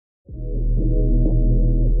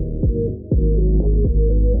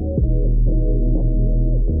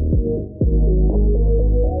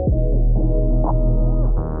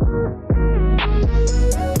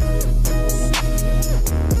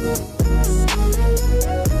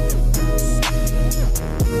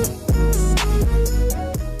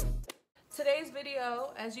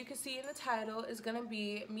can see in the title, is gonna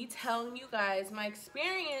be me telling you guys my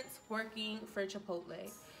experience working for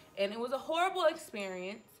Chipotle. And it was a horrible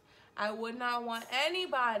experience. I would not want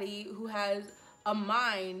anybody who has a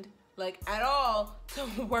mind, like at all,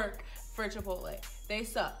 to work for Chipotle. They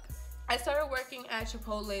suck. I started working at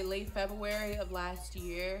Chipotle late February of last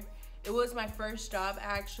year. It was my first job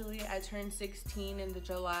actually. I turned 16 in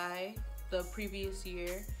July the previous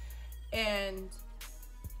year. And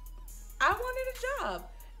I wanted a job.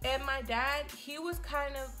 And my dad, he was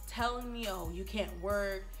kind of telling me, oh, you can't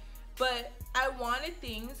work. But I wanted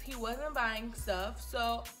things. He wasn't buying stuff.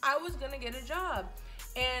 So I was going to get a job.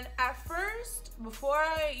 And at first, before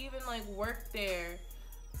I even like worked there,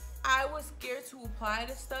 I was scared to apply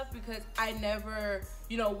to stuff because I never,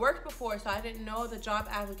 worked before. So I didn't know the job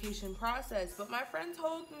application process. But my friend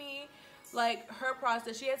told me like her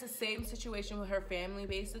process. She has the same situation with her family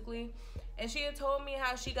basically. And she had told me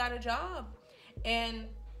how she got a job. And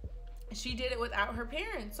she did it without her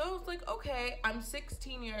parents. So it's like, okay, I'm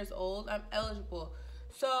 16 years old. I'm eligible.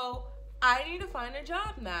 So I need to find a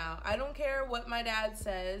job now. I don't care what my dad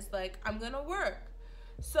says. Like, I'm going to work.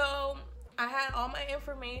 So I had all my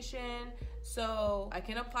information so I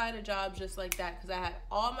can apply to jobs just like that because I had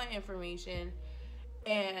all my information.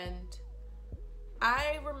 And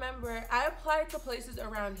I remember I applied to places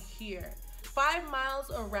around here. 5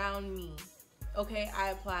 miles around me. Okay, I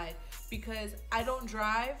applied because I don't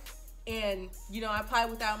drive. And, I applied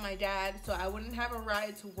without my dad, so I wouldn't have a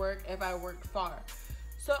ride to work if I worked far.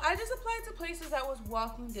 So I just applied to places that was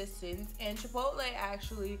walking distance, and Chipotle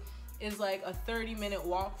actually is like a 30-minute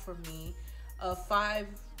walk from me, a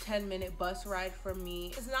 5-10 minute bus ride from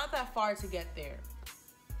me. It's not that far to get there.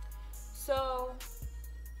 So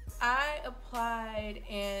I applied,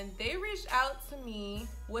 and they reached out to me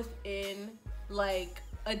within like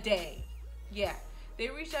a day. Yeah. They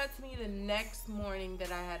reached out to me the next morning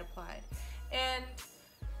that I had applied. And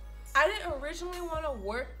I didn't originally want to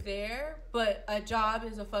work there, but a job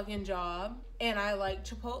is a fucking job. And I like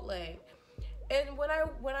Chipotle. And when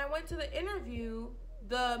I went to the interview,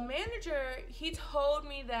 the manager, he told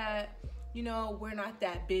me that, we're not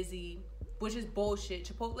that busy, which is bullshit.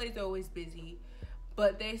 Chipotle's always busy.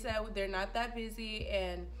 But they said they're not that busy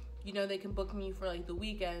and, they can book me for like the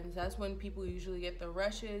weekends. That's when people usually get the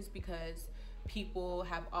rushes because people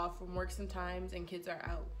have off from work sometimes and kids are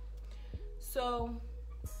out. So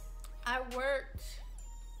I worked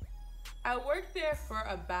there for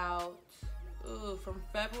about from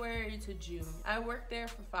February to June. I worked there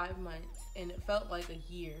for 5 months and it felt like a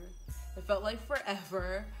year. It felt like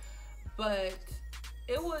forever, but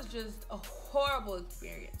it was just a horrible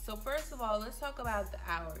experience. So first of all, let's talk about the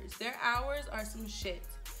hours. Their hours are some shit.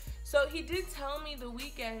 So he did tell me the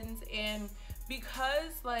weekends, and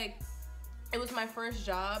because like it was my first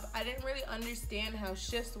job, I didn't really understand how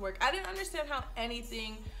shifts work. I didn't understand how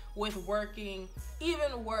anything with working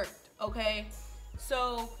even worked, okay?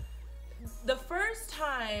 So the first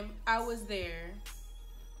time I was there,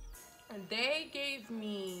 they gave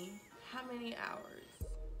me how many hours?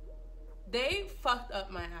 They fucked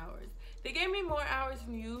up my hours. They gave me more hours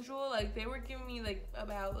than usual. Like they were giving me like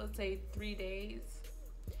about, let's say, 3 days.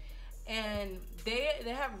 And they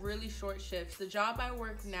have really short shifts. The job I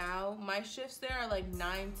work now, my shifts there are like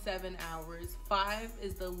 9-7 hours. 5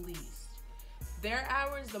 is the least. Their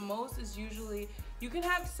hours, the most is usually, you can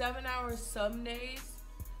have 7 hours some days,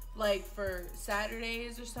 like for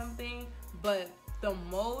Saturdays or something, but the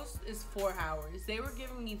most is 4 hours. They were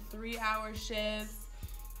giving me 3-hour shifts,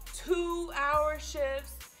 2-hour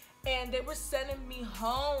shifts, and they were sending me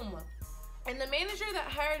home. And the manager that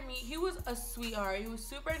hired me, he was a sweetheart. He was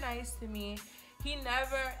super nice to me. He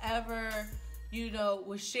never, ever,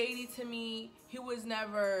 was shady to me. He was just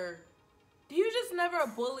never a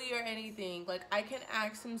bully or anything. Like, I can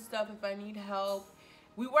ask him stuff if I need help.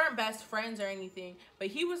 We weren't best friends or anything, but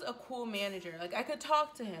he was a cool manager. Like, I could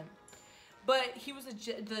talk to him. But he was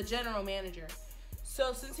the general manager.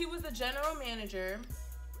 So, since he was the general manager,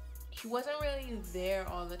 he wasn't really there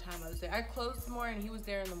all the time I was there. I closed more and he was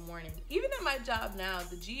there in the morning. Even at my job now,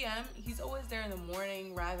 the GM, he's always there in the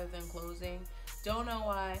morning rather than closing. Don't know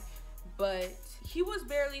why, but he was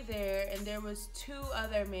barely there, and there was 2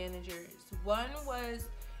 other managers. One was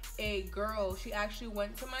a girl. She actually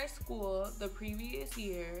went to my school the previous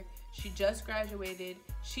year. She just graduated.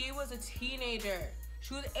 She was a teenager.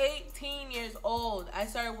 She was 18 years old. I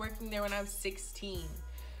started working there when I was 16.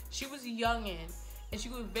 She was a youngin'. And she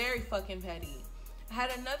was very fucking petty. I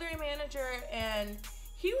had another manager, and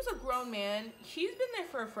he was a grown man. He's been there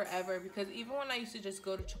for forever, because even when I used to just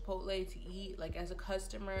go to Chipotle to eat, like as a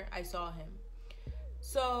customer, I saw him.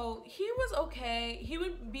 So he was okay. He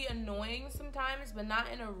would be annoying sometimes, but not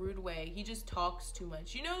in a rude way. He just talks too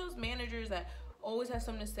much. You know those managers that always have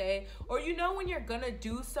something to say? Or you know when you're gonna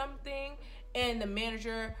do something and the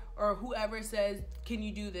manager or whoever says, can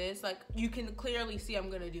you do this? Like, you can clearly see I'm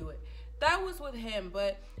gonna do it. That was with him,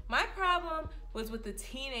 but my problem was with the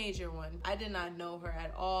teenager one. I did not know her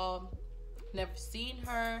at all. Never seen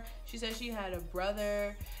her. She said she had a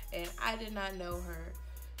brother, and I did not know her.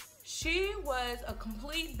 She was a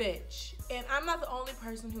complete bitch, and I'm not the only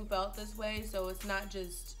person who felt this way, so it's not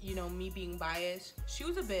just, you know, me being biased. She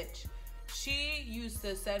was a bitch. She used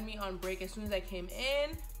to send me on break as soon as I came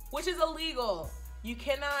in, which is illegal. You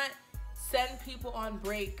cannot send people on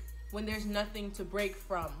break when there's nothing to break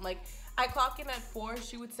from. Like, I clock in at 4,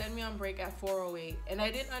 she would send me on break at 4:08, and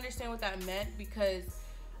I didn't understand what that meant because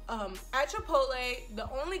at Chipotle, the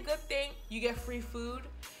only good thing, you get free food.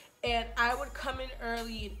 And I would come in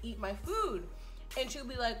early and eat my food. And she'd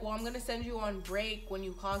be like, well, I'm going to send you on break when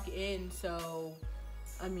you clock in. So,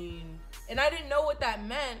 I mean, and I didn't know what that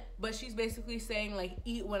meant. But she's basically saying, like,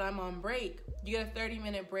 eat when I'm on break. You get a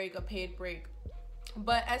 30-minute break, a paid break.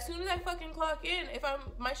 But as soon as I fucking clock in,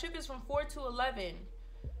 my shift is from 4 to 11.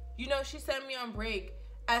 You know, she sent me on break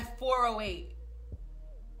at 4:08.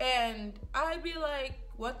 And I'd be like,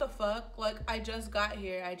 what the fuck? Like, I just got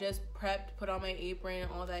here. I just prepped, put on my apron,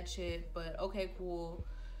 all that shit. But okay, cool.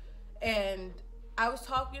 And I was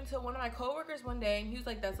talking to one of my coworkers one day, and he was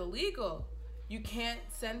like, that's illegal. You can't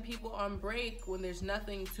send people on break when there's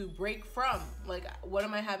nothing to break from. Like, what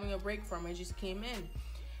am I having a break from? I just came in.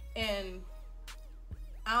 And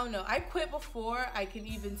I don't know. I quit before I can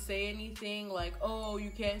even say anything like, oh,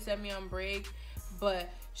 you can't send me on break.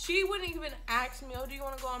 But she wouldn't even ask me, oh, do you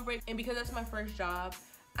want to go on break? And because that's my first job,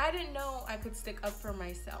 I didn't know I could stick up for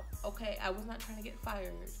myself, okay? I was not trying to get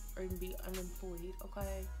fired or even be unemployed,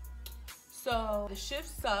 okay? So the shift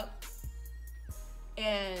sucked,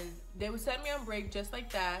 and they would send me on break just like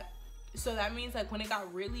that. So that means, like, when it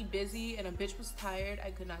got really busy and a bitch was tired,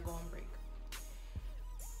 I could not go on break.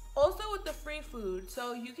 Also with the free food,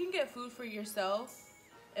 so you can get food for yourself.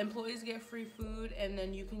 Employees get free food, and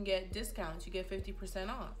then you can get discounts. You get 50%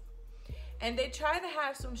 off. And they try to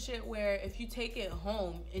have some shit where if you take it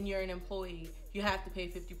home and you're an employee, you have to pay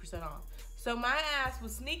 50% off. So my ass would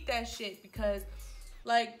sneak that shit because,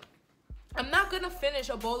 like, I'm not gonna finish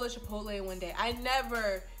a bowl of Chipotle in one day. I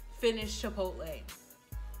never finish Chipotle.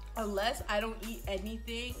 Unless I don't eat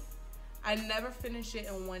anything, I never finish it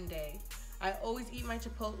in one day. I always eat my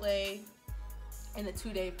Chipotle in a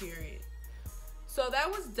 2-day period. So that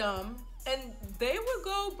was dumb. And they would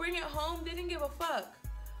go bring it home, they didn't give a fuck.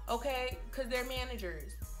 Okay, because they're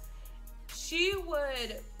managers. She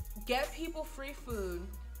would get people free food.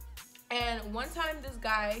 And one time this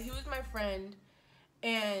guy, he was my friend,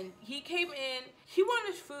 and he came in, he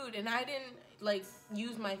wanted food, and I didn't, like,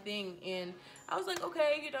 use my thing. And I was like,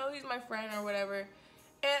 okay, you know, he's my friend or whatever.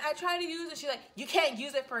 And I tried to use it. She's like, you can't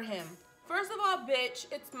use it for him. First of all, bitch,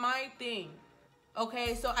 it's my thing.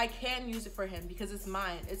 Okay, so I can use it for him because it's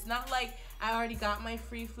mine. It's not like I already got my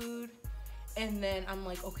free food and then I'm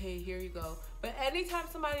like, okay, here you go. But anytime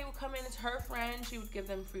somebody would come in as her friend, she would give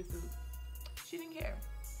them free food. She didn't care.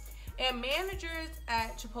 And managers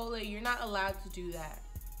at Chipotle, you're not allowed to do that.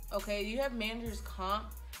 Okay, you have managers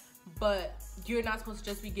comp, but you're not supposed to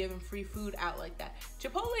just be giving free food out like that.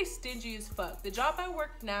 Chipotle's stingy as fuck. The job I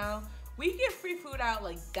work now, we give free food out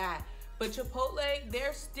like that. But Chipotle,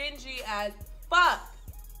 they're stingy as fuck.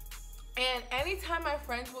 And anytime my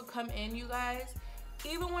friends would come in, you guys,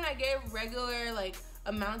 even when I gave regular, like,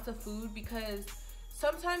 amounts of food, because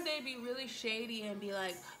sometimes they'd be really shady and be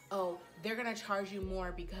like, oh, they're gonna charge you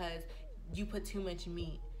more because you put too much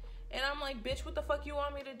meat. And I'm like, bitch, what the fuck you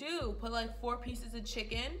want me to do? Put like 4 pieces of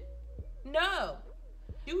chicken? No.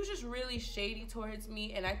 She was just really shady towards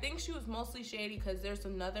me, and I think she was mostly shady because there's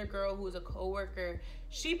another girl who was a coworker.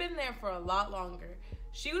 She'd been there for a lot longer.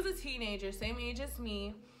 She was a teenager, same age as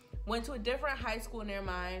me, went to a different high school near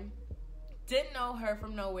mine, didn't know her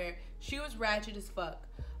from nowhere. She was ratchet as fuck,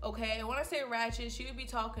 okay? And when I say ratchet, she would be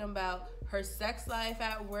talking about her sex life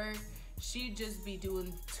at work. She'd just be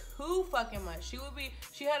doing too fucking much.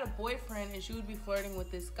 She had a boyfriend, and she would be flirting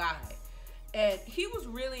with this guy. And he was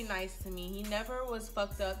really nice to me. He never was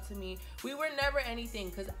fucked up to me. We were never anything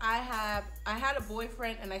because I had a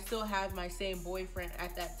boyfriend, and I still have my same boyfriend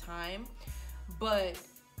at that time. But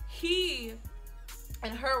he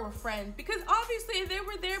and her were friends because obviously they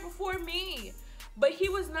were there before me. But he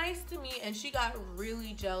was nice to me, and she got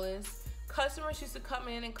really jealous. Customers used to come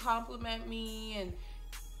in and compliment me, and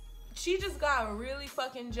she just got really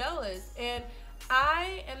fucking jealous. And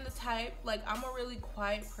I am the type, like, I'm a really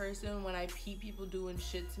quiet person when I peep people doing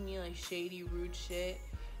shit to me, like shady, rude shit,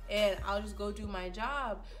 and I'll just go do my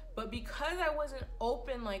job. But because I wasn't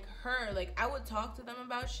open like her, like, I would talk to them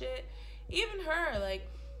about shit, even her, like,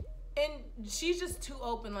 and she's just too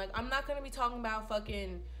open. Like, I'm not gonna be talking about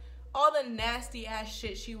fucking all the nasty ass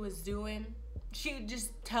shit she was doing. She would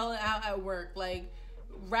just tell it out at work, like,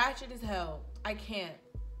 ratchet as hell. I can't.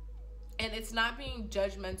 And it's not being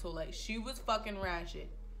judgmental. Like, she was fucking ratchet.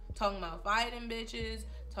 Talking about fighting bitches.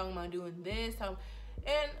 Talking about doing this.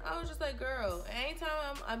 And I was just like, girl, anytime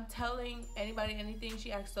I'm telling anybody anything,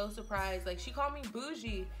 she acts so surprised. Like, she called me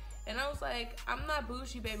bougie. And I was like, I'm not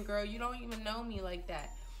bougie, baby girl. You don't even know me like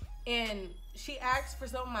that. And she asked for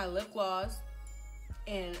some of my lip gloss.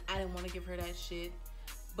 And I didn't want to give her that shit.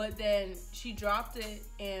 But then she dropped it.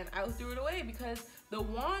 And I threw it away because the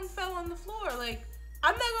wand fell on the floor. Like,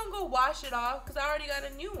 I'm not gonna go wash it off because I already got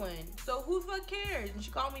a new one. So who the fuck cares? And she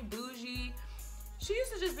called me bougie. She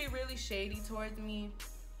used to just be really shady towards me.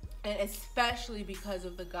 And especially because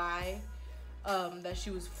of the guy that she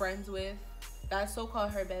was friends with. That so-called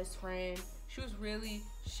her best friend. She was really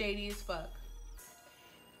shady as fuck.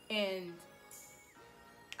 And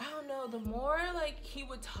I don't know, the more like he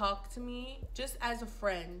would talk to me just as a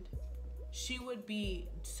friend, she would be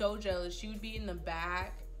so jealous. She would be in the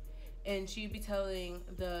back. And she'd be telling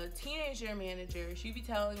the teenager manager, she'd be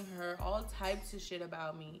telling her all types of shit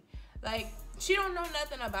about me. Like, she don't know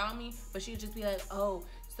nothing about me, but she'd just be like, oh,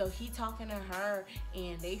 so he talking to her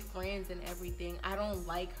and they friends and everything. I don't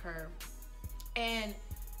like her. And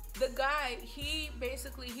the guy, he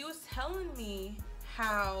was telling me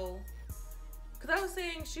how, because I was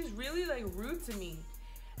saying she's really like rude to me.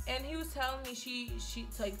 And he was telling me she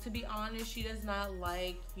like, to be honest, she does not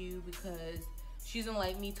like you because she doesn't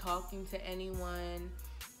like me talking to anyone.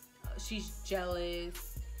 She's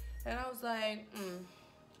jealous. And I was like,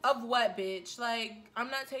 of what, bitch? Like, I'm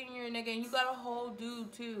not taking your nigga and you got a whole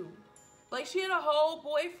dude too. Like, she had a whole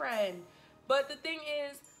boyfriend. But the thing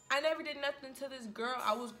is, I never did nothing to this girl.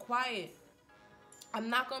 I was quiet. I'm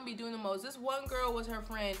not gonna be doing the most. This one girl was her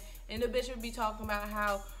friend, and the bitch would be talking about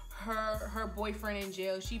how her boyfriend in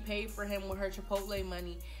jail, she paid for him with her Chipotle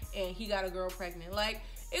money, and he got a girl pregnant. Like,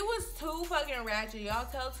 it was too fucking ratchet. Y'all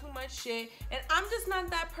tell too much shit, and I'm just not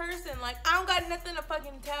that person. Like, I don't got nothing to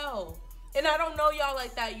fucking tell. And I don't know y'all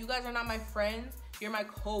like that. You guys are not my friends. You're my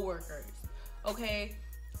co-workers, okay?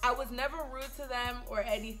 I was never rude to them or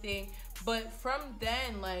anything, but from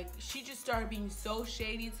then, like, she just started being so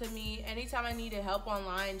shady to me. Anytime I needed help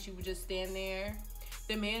online, she would just stand there.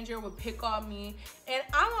 The manager would pick on me, and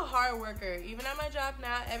I'm a hard worker. Even at my job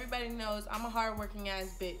now, everybody knows I'm a hard-working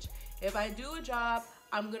ass bitch. If I do a job,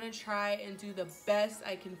 I'm gonna try and do the best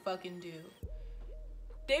I can fucking do.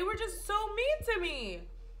 They were just so mean to me.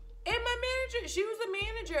 And my manager, she was the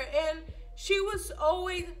manager, and she was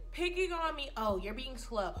always picking on me. Oh, you're being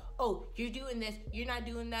slow. Oh, you're doing this. You're not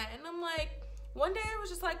doing that. And I'm like, one day I was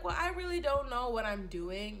just like, well, I really don't know what I'm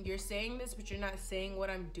doing. You're saying this, but you're not saying what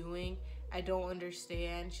I'm doing. I don't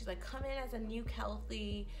understand. She's like, come in as a new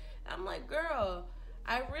Kelsey. I'm like, girl,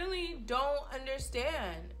 I really don't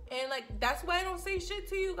understand. And like, that's why I don't say shit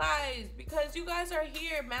to you guys, because you guys are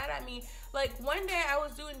here mad at me. Like, one day I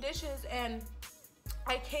was doing dishes and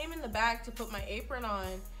I came in the back to put my apron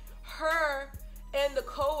on. Her and the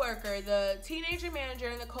coworker, the teenager manager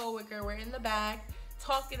and the coworker were in the back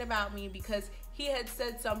talking about me because he had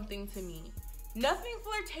said something to me. Nothing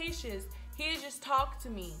flirtatious. He had just talked to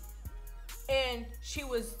me. And she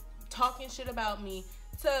was talking shit about me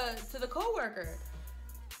to the coworker.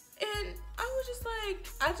 And I was just like,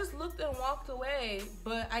 I just looked and walked away,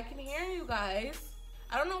 but I can hear you guys.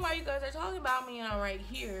 I don't know why you guys are talking about me and I'm right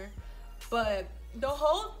here, but the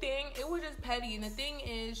whole thing, it was just petty. And the thing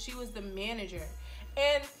is, she was the manager.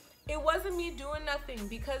 And it wasn't me doing nothing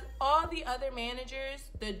because all the other managers,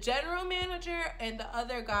 the general manager and the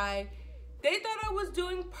other guy, they thought I was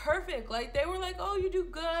doing perfect. Like, they were like, oh, you do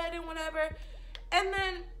good and whatever. And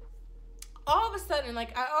then all of a sudden,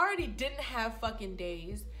 like, I already didn't have fucking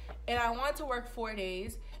days. And I wanted to work 4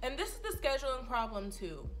 days. And this is the scheduling problem,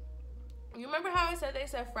 too. You remember how I said they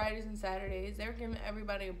said Fridays and Saturdays? They were giving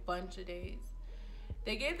everybody a bunch of days.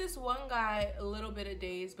 They gave this one guy a little bit of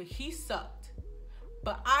days, but he sucked.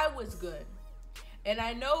 But I was good. And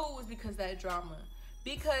I know it was because of that drama.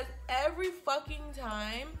 Because every fucking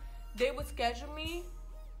time they would schedule me,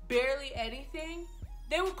 barely anything,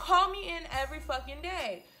 they would call me in every fucking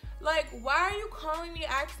day. Like, why are you calling me,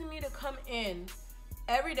 asking me to come in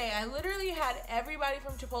every day? I literally had everybody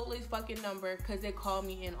from Chipotle's fucking number because they call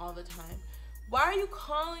me in all the time. Why are you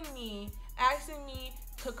calling me, asking me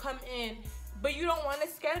to come in but you don't want to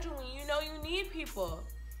schedule me. You know you need people.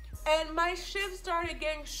 And my shifts started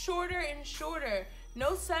getting shorter and shorter.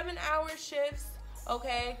 No 7-hour shifts,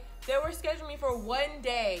 okay? They were scheduling me for 1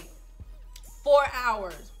 day, 4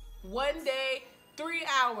 hours. 1 day, 3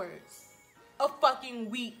 hours. A fucking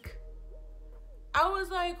week. I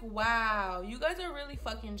was like, wow, you guys are really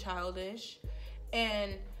fucking childish.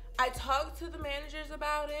 And I talked to the managers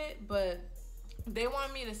about it, but they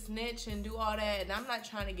want me to snitch and do all that, and I'm not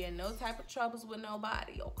trying to get in no type of troubles with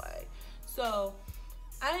nobody, okay? So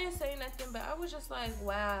I didn't say nothing, but I was just like,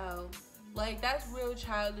 wow, like, that's real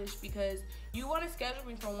childish, because you want to schedule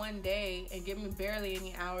me for 1 day and give me barely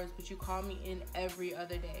any hours, but you call me in every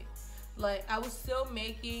other day. Like, I was still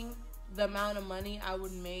making the amount of money I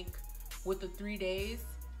would make with the 3 days,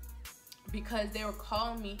 because they were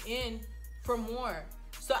calling me in for more.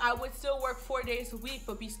 So I would still work 4 days a week,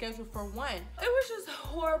 but be scheduled for 1. It was just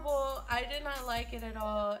horrible. I did not like it at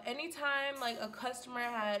all. Anytime like a customer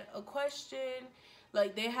had a question,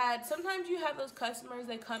 like sometimes you have those customers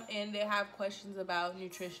that come in, they have questions about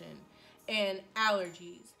nutrition and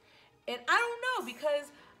allergies. And I don't know,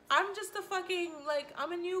 because I'm just a fucking, like,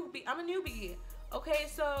 I'm a newbie. Okay,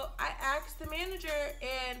 so I asked the manager,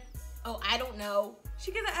 and, oh, I don't know.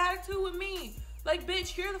 She gets an attitude with me. Like,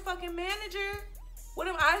 bitch, you're the fucking manager. What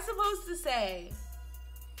am I supposed to say?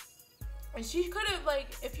 And she could have,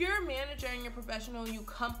 like, if you're a manager and you're professional, you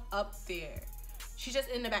come up there. She's just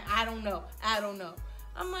in the back. I don't know.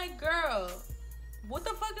 I'm like, girl, what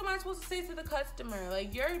the fuck am I supposed to say to the customer?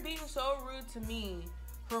 Like, you're being so rude to me.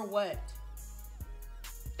 For what?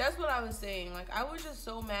 That's what I was saying. Like, I was just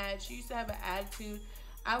so mad. She used to have an attitude.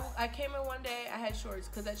 I came in one day, I had shorts,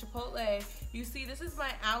 because at Chipotle, you see, this is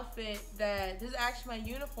my outfit, this is actually my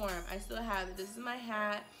uniform. I still have it. This is my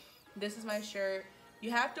hat. This is my shirt.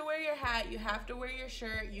 You have to wear your hat. You have to wear your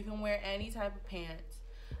shirt. You can wear any type of pants.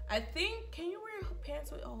 I think, can you wear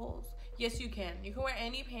pants with holes? Yes, you can. You can wear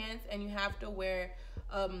any pants, and you have to wear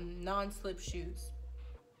non-slip shoes.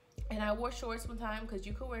 And I wore shorts one time, because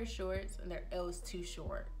you could wear shorts, and it was too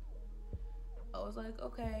short. I was like,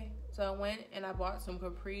 okay. So I went and I bought some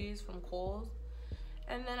capris from Kohl's.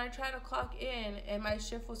 And then I tried to clock in, and my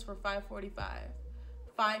shift was for 5:45.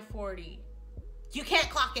 5:40. You can't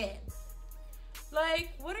clock in.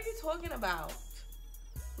 Like, what are you talking about?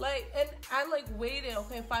 Like, and I like waited,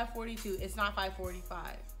 okay, 5:42. It's not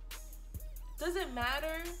 5:45. Does it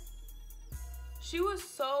matter? She was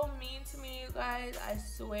so mean to me, you guys. I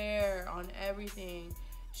swear on everything.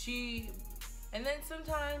 And then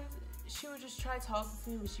sometimes she would just try talking to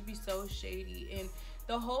me, but she'd be so shady. And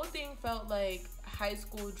the whole thing felt like high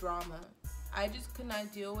school drama. I just could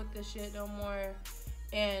not deal with this shit no more.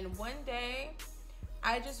 And one day,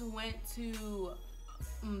 I just went to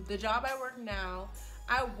the job I work now.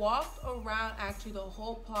 I walked around actually the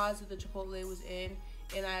whole plaza the Chipotle was in,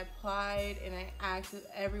 and I applied and I asked if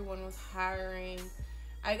everyone was hiring.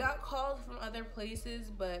 I got called from other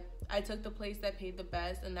places, but I took the place that paid the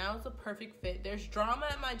best, and that was a perfect fit. There's drama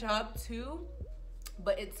at my job too,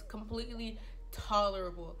 but it's completely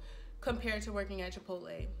tolerable compared to working at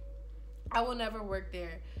Chipotle. I will never work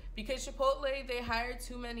there, because Chipotle, they hired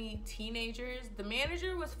too many teenagers. The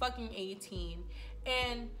manager was fucking 18,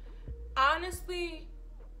 and honestly,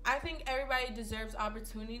 I think everybody deserves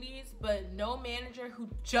opportunities, but no manager who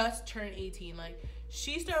just turned 18. Like,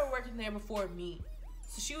 she started working there before me.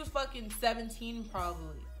 So she was fucking 17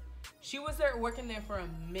 probably. She was there working there for a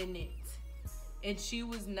minute. And she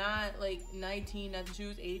was not like 19, nothing. She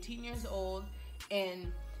was 18 years old.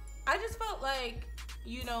 And I just felt like,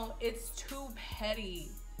 you know, it's too petty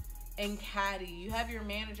and catty. You have your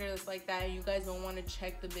manager that's like that, and you guys don't want to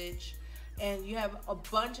check the bitch. And you have a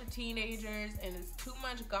bunch of teenagers, and it's too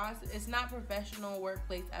much gossip. It's not professional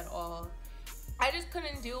workplace at all. I just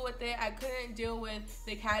couldn't deal with it. I couldn't deal with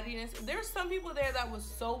the cattiness. There's some people there that was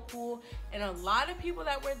so cool, and a lot of people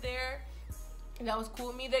that were there that was cool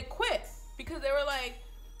with me, they quit because they were like,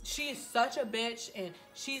 she is such a bitch and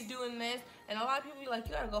she's doing this. And a lot of people be like,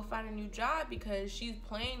 you gotta go find a new job because she's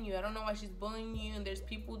playing you. I don't know why she's bullying you. And there's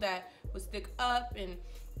people that would stick up, and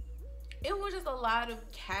it was just a lot of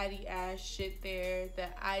catty ass shit there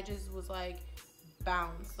that I just was like,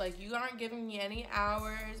 bounce. Like, you aren't giving me any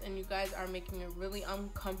hours, and you guys are making it really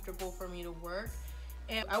uncomfortable for me to work.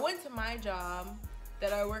 And I went to my job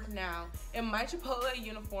that I work now in my Chipotle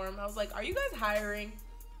uniform. I was like, are you guys hiring?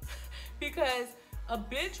 Because a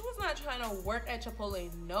bitch was not trying to work at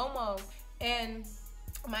Chipotle no more. And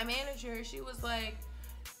my manager, she was like,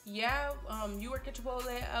 yeah, you work at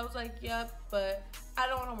Chipotle? I was like, yep, but I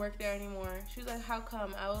don't want to work there anymore. She was like, how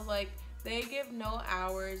come? I was like, they give no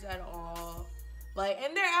hours at all. Like,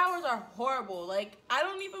 and their hours are horrible. Like, I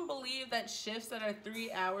don't even believe that shifts that are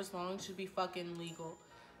 3 hours long should be fucking legal.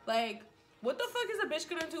 Like, what the fuck is a bitch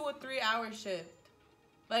gonna do a 3-hour shift?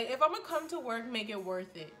 Like, if I'm gonna come to work, make it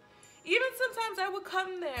worth it. Even sometimes I would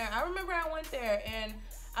come there. I remember I went there and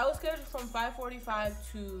I was scheduled from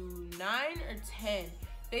 5:45 to 9 or 10.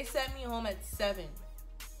 They sent me home at 7.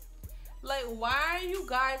 Like, why are you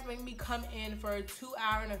guys making me come in for a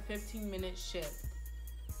 2-hour and a 15-minute shift?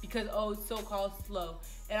 Because, oh, it's so-called slow.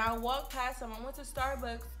 And I walked past them. I went to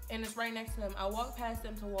Starbucks, and it's right next to them. I walked past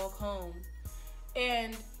them to walk home.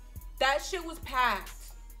 And that shit was packed.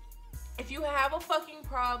 If you have a fucking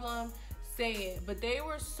problem, say it. But they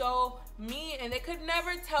were so mean, and they could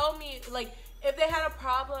never tell me, like, if they had a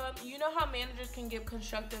problem. You know how managers can give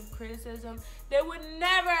constructive criticism? They would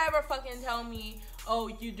never ever fucking tell me, oh,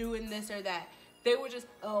 you doing this or that. They would just,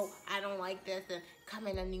 oh, I don't like this, and come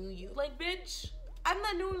in, I knew you. Like, bitch, I'm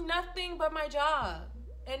not doing nothing but my job.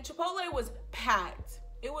 And Chipotle was packed.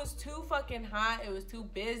 It was too fucking hot. It was too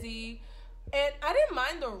busy. And I didn't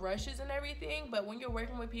mind the rushes and everything, but when you're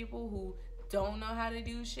working with people who don't know how to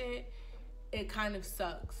do shit, it kind of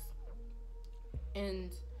sucks.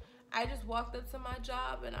 And I just walked up to my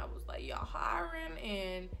job and I was like, y'all hiring?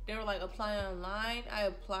 And they were like, apply online. I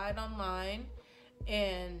applied online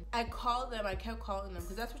and I called them. I kept calling them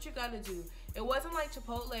because that's what you got to do. It wasn't like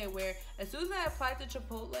Chipotle where as soon as I applied to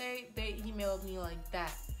Chipotle, they emailed me like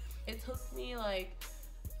that. It took me like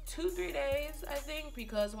 2-3 days, I think,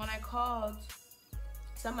 because when I called,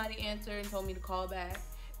 somebody answered and told me to call back.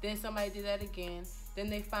 Then somebody did that again. Then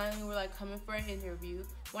they finally were like coming for an interview.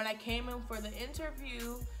 When I came in for the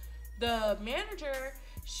interview, the manager,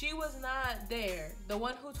 she was not there. The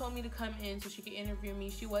one who told me to come in so she could interview me,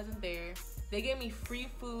 she wasn't there. They gave me free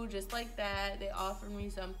food just like that. They offered me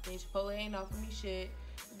something. Chipotle ain't offered me shit.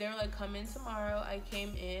 They were like, come in tomorrow. I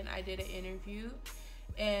came in. I did an interview.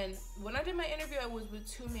 And when I did my interview, I was with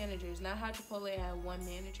 2 managers. Not how Chipotle had 1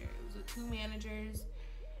 manager. It was with 2 managers.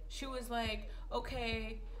 She was like,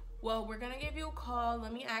 okay, well, we're going to give you a call.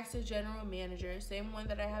 Let me ask the general manager, same one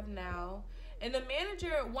that I have now. And the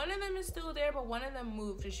manager, one of them is still there, but one of them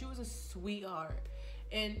moved. And she was a sweetheart.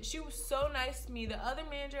 And she was so nice to me. The other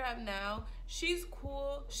manager I have now, she's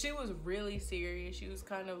cool. She was really serious. She was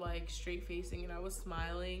kind of like straight facing and I was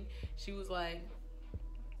smiling. She was like,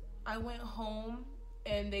 I went home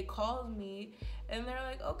and they called me and they're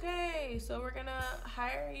like, okay, so we're gonna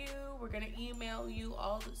hire you. We're gonna email you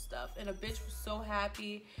all this stuff. And a bitch was so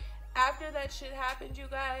happy. After that shit happened, you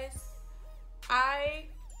guys, I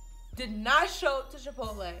did not show up to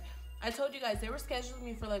Chipotle. I told you guys, they were scheduling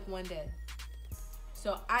me for like 1 day.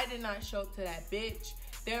 So I did not show up to that bitch.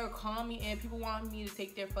 They were calling me and people wanted me to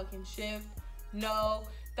take their fucking shift. No,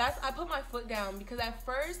 I put my foot down because at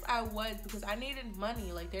first I was, because I needed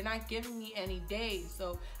money. Like, they're not giving me any days,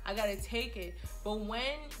 so I gotta take it. But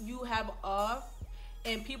when you have off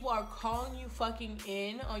and people are calling you fucking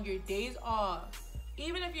in on your days off,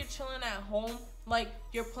 even if you're chilling at home, like,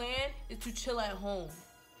 your plan is to chill at home.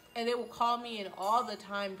 And they will call me in all the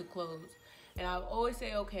time to close. And I'll always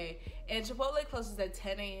say, okay. And Chipotle closes at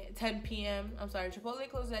 10 p.m. I'm sorry, Chipotle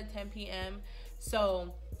closes at 10 p.m.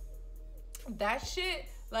 So that shit,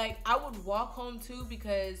 like, I would walk home too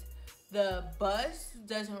because the bus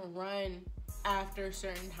doesn't run after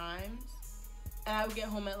certain times. And I would get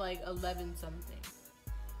home at like 11 something.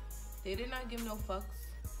 They did not give no fucks.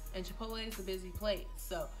 And Chipotle is a busy place.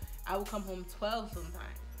 So I would come home 12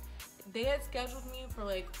 sometimes. They had scheduled me for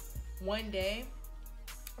like 1 day.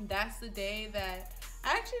 That's the day that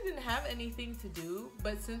I actually didn't have anything to do,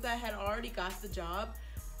 but since I had already got the job,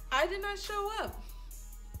 I did not show up.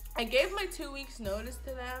 I gave my 2 weeks notice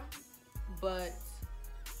to them,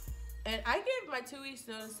 and I gave my 2 weeks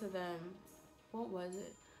notice to them, what was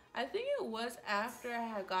it? I think it was after I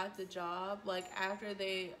had got the job, like after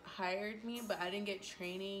they hired me, but I didn't get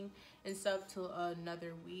training and stuff till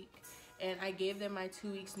another week. And I gave them my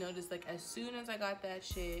 2 weeks notice, like as soon as I got that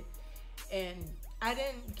shit. And I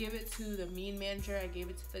didn't give it to the mean manager. I gave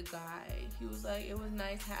it to the guy. He was like, it was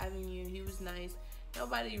nice having you. He was nice.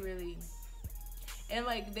 Nobody really. And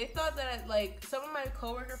like, they thought that, like, some of my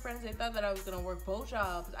coworker friends, they thought that I was going to work both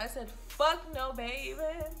jobs. I said, fuck no, baby.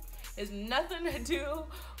 It's nothing to do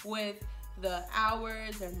with the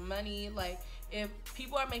hours or money. Like, if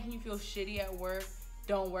people are making you feel shitty at work,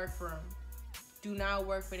 don't work for them. Do not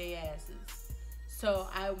work for their asses. So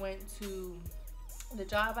I went to the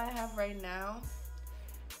job I have right now,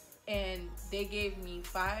 and they gave me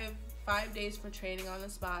five days for training on the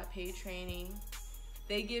spot, paid training.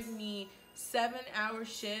 They give me 7-hour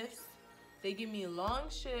shifts. They give me long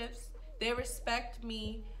shifts. They respect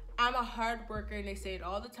me. I'm a hard worker, and they say it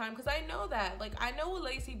all the time because I know that. Like, I know a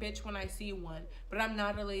lazy bitch when I see one, but I'm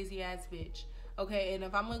not a lazy ass bitch. Okay, and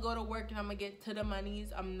if I'm gonna go to work and I'm gonna get to the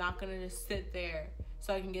monies, I'm not gonna just sit there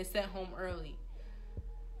so I can get sent home early.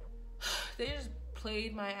 They just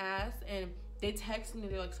played my ass, and they texted me.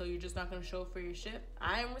 They're like, so you're just not gonna show up for your shift?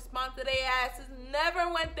 I didn't respond to their asses.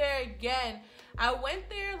 Never went there again. I went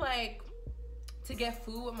there like to get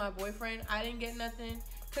food with my boyfriend. I didn't get nothing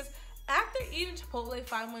because after eating Chipotle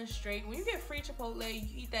 5 months straight, when you get free Chipotle, you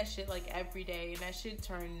eat that shit like every day, and that shit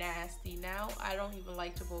turned nasty. Now I don't even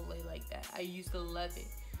like Chipotle like that. I used to love it.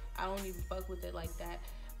 I don't even fuck with it like that.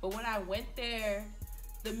 But when I went there,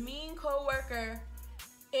 the mean coworker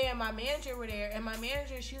and my manager were there, and my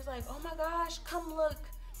manager, she was like, oh my gosh, come look.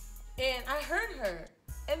 And I heard her,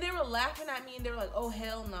 and they were laughing at me, and they were like, oh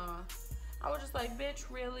hell nah. I was just like, bitch,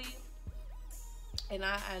 really? And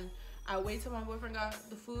I waited till my boyfriend got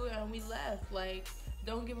the food, and we left. Like,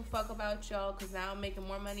 don't give a fuck about y'all, because now I'm making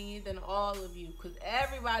more money than all of you, because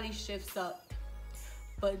everybody's shift sucked.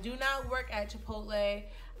 But do not work at Chipotle.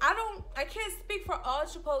 I can't speak for all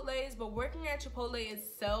Chipotles, but working at Chipotle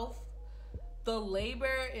itself, the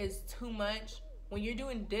labor is too much. When you're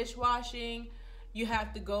doing dishwashing, you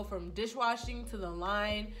have to go from dishwashing to the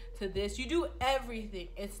line to this. You do everything.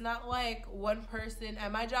 It's not like one person.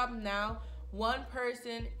 At my job now, one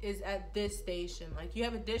person is at this station. Like, you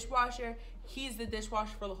have a dishwasher, he's the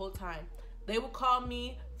dishwasher for the whole time. They will call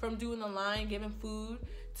me from doing the line, giving food,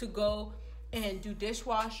 to go and do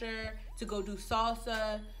dishwasher, to go do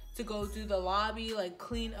salsa, to go do the lobby, like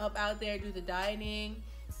clean up out there, do the dining,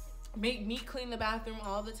 make me clean the bathroom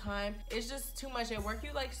all the time. It's just too much. They work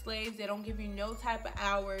you like slaves. They don't give you no type of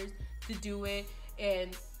hours to do it,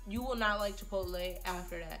 and you will not like Chipotle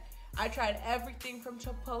after that. I tried everything from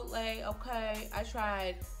Chipotle, okay? I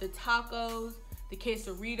tried the tacos, the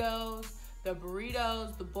quesadillas, the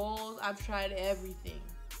burritos, the bowls. I've tried everything.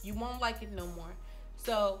 You won't like it no more.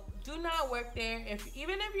 So do not work there.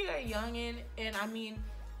 Even if you're a youngin', and I mean,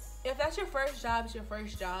 if that's your first job, it's your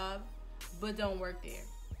first job, but don't work there.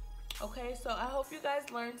 Okay, so I hope you guys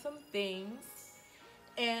learned some things.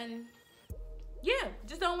 And yeah,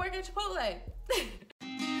 just don't work at Chipotle.